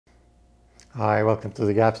Hi, welcome to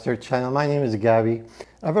the Gabster channel. My name is Gabby.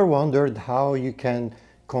 Ever wondered how you can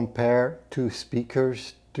compare two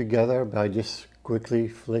speakers together by just quickly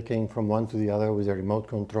flicking from one to the other with a remote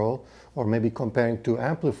control? Or maybe comparing two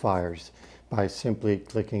amplifiers by simply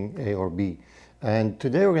clicking A or B? And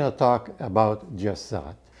today we're going to talk about just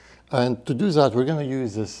that. And to do that, we're going to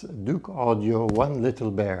use this Douk Audio One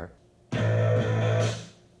Little Bear.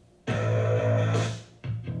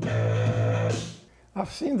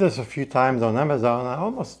 I've seen this a few times on Amazon. I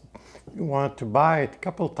almost wanted to buy it a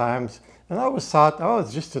couple times, and I always thought, oh,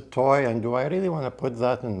 it's just a toy, and do I really want to put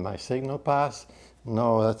that in my signal pass?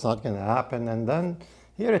 No, that's not going to happen. And then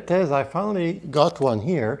here it is. I finally got one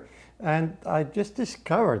here, and I just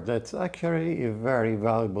discovered that it's actually a very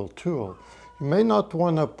valuable tool. You may not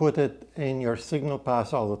want to put it in your signal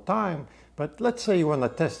pass all the time, but let's say you want to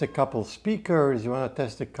test a couple speakers, you want to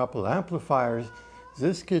test a couple amplifiers.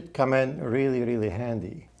 This could come in really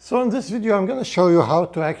handy. So in this video I'm going to show you how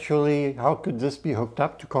could this be hooked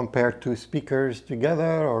up to compare two speakers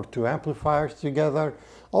together or two amplifiers together.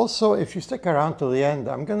 Also, if you stick around to the end,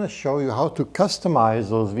 I'm going to show you how to customize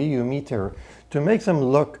those VU meter to make them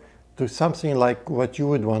look to something like what you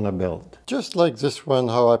would want to build. Just like this one,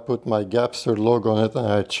 how I put my Gabster logo on it and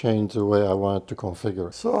I changed the way I wanted to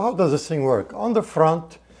configure. So how does this thing work? On the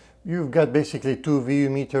front, you've got basically two VU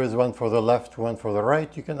meters, one for the left, one for the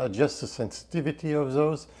right. You can adjust the sensitivity of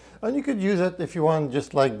those. And you could use it if you want,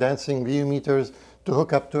 just like dancing VU meters, to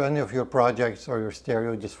hook up to any of your projects or your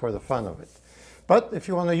stereo just for the fun of it. But if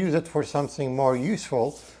you want to use it for something more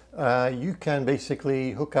useful, you can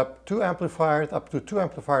basically hook up up to two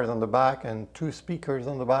amplifiers on the back and two speakers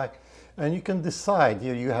on the back. And you can decide,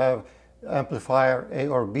 here you have amplifier A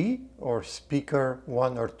or B, or speaker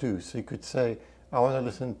 1 or 2. So you could say, I want to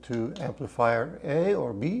listen to amplifier A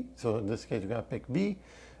or B. So in this case, we're going to pick B.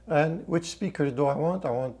 And which speakers do I want?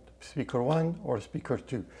 I want speaker 1 or speaker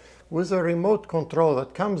 2. With a remote control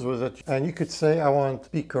that comes with it, and you could say I want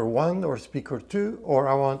speaker 1 or speaker 2, or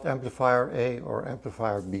I want amplifier A or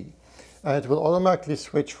amplifier B. And it will automatically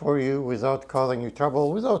switch for you without causing you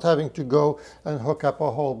trouble, without having to go and hook up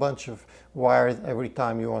a whole bunch of wires every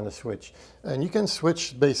time you want to switch. And you can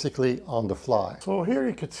switch basically on the fly. So here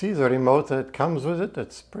you can see the remote that comes with it.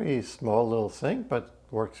 It's a pretty small little thing, but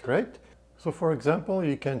works great. So for example,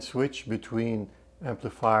 you can switch between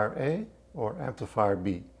amplifier A or amplifier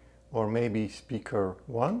B, or maybe speaker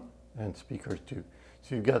 1 and speaker 2.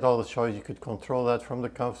 So you've got all the choice. You could control that from the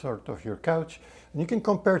comfort of your couch. And you can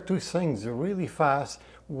compare two things really fast,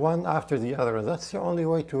 one after the other. And that's the only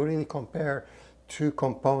way to really compare two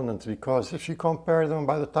components, because if you compare them,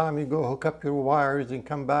 by the time you go hook up your wires and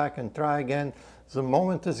come back and try again, the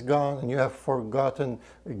moment is gone and you have forgotten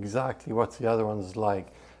exactly what the other one's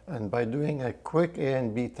like. And by doing a quick A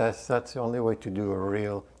and B test, that's the only way to do a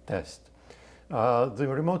real test. The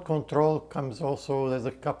remote control comes also, there's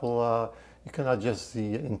a couple, you can adjust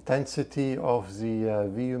the intensity of the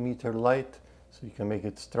VU meter light, so you can make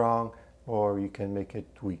it strong or you can make it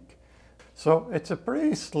weak. So it's a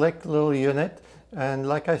pretty slick little unit, and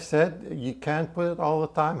like I said, you can't put it all the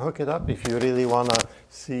time, hook it up if you really want to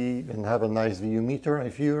see and have a nice VU meter.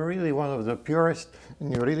 If you're really one of the purists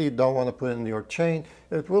and you really don't want to put it in your chain,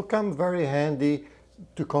 it will come very handy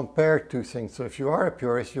to compare two things. So if you are a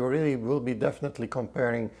purist, you really will be definitely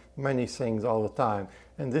comparing many things all the time,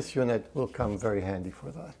 and this unit will come very handy for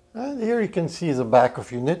that. And here you can see the back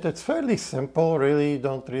of unit. It's fairly simple, really. You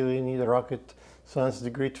don't really need a rocket science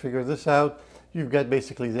degree to figure this out. You've got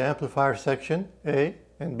basically the amplifier section, A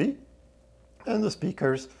and B, and the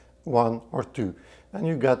speakers 1 or 2. And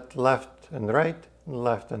you've got left and right,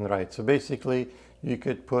 left and right. So basically you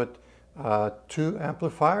could put two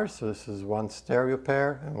amplifiers. So this is one stereo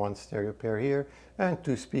pair and one stereo pair here, and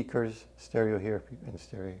two speakers, stereo here and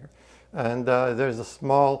stereo here. And there's a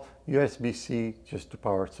small USB-C just to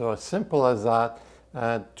power it. So as simple as that,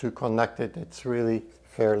 and to connect it, it's really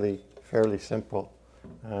fairly simple.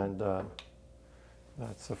 And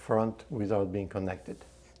that's the front without being connected.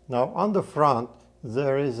 Now on the front,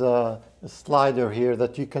 there is a slider here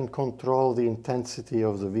that you can control the intensity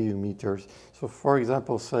of the VU meters. So for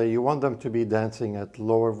example, say you want them to be dancing at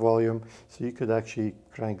lower volume, so you could actually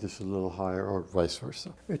crank this a little higher, or vice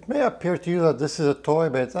versa. It may appear to you that this is a toy,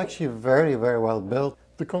 but it's actually very well built.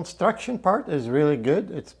 The construction part is really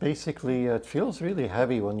good. It's basically, it feels really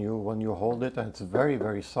heavy when you hold it, and it's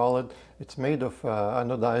very solid. It's made of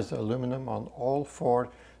anodized aluminum on all four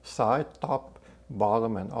sides, top,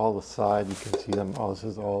 bottom, and all the side. You can see them all. This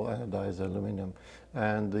is all anodized aluminum,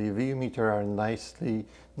 and the VU meter are nice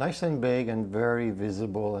and big and very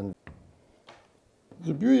visible, and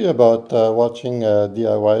The beauty about watching a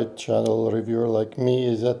DIY channel reviewer like me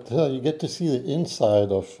is that you get to see the inside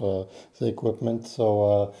of the equipment,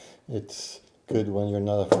 so it's good when you're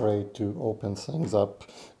not afraid to open things up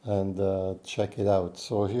and check it out.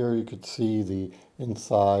 So here you could see the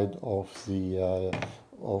inside of the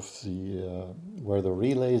where the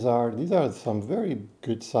relays are. These are some very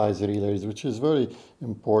good size relays, which is very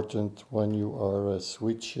important when you are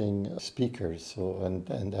switching speakers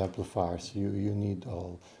and amplifiers. You need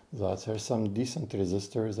all that. There's some decent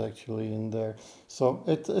resistors actually in there. So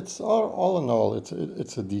it's all in all,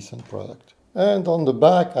 it's a decent product. And on the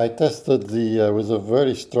back, I tested the with a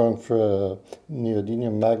very strong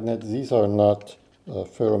neodymium magnet. These are not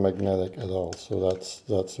ferromagnetic at all, so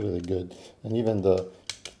that's really good. And even the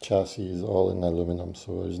chassis is all in aluminum,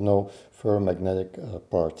 so there's no ferromagnetic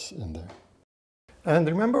parts in there. And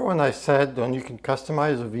remember when I said you can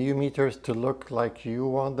customize the VU meters to look like you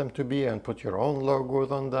want them to be and put your own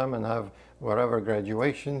logos on them and have whatever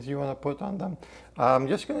graduations you want to put on them? I'm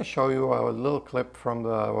just going to show you a little clip from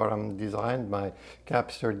where I'm designed my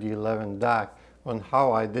Gabster D11 DAC on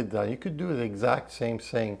how I did that. You could do the exact same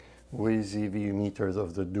thing with the VU meters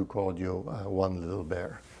of the Douk Audio One Little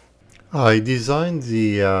Bear. I designed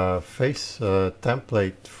the face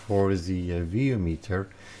template for the VU meter,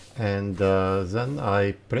 and then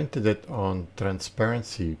I printed it on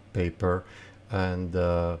transparency paper and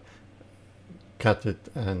cut it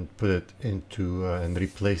and put it into and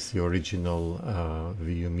replace the original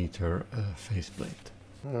VU meter faceplate.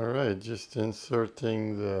 Alright, just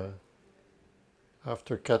inserting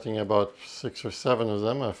after cutting about 6 or 7 of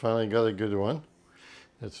them, I finally got a good one.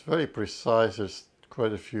 It's very precise. There's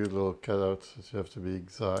quite a few little cutouts that you have to be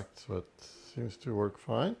exact, so it seems to work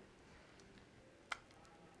fine.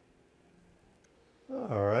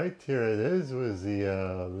 Alright, here it is with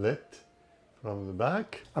the lit from the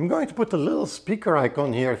back. I'm going to put a little speaker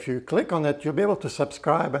icon here. If you click on it, you'll be able to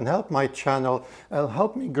subscribe and help my channel. It'll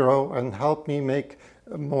help me grow and help me make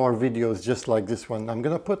more videos just like this one. I'm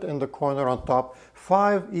going to put in the corner on top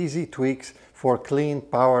 5 easy tweaks for clean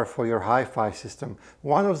power for your hi-fi system.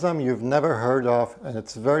 One of them you've never heard of, and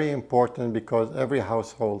it's very important because every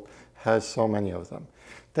household has so many of them.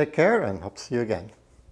 Take care and hope to see you again.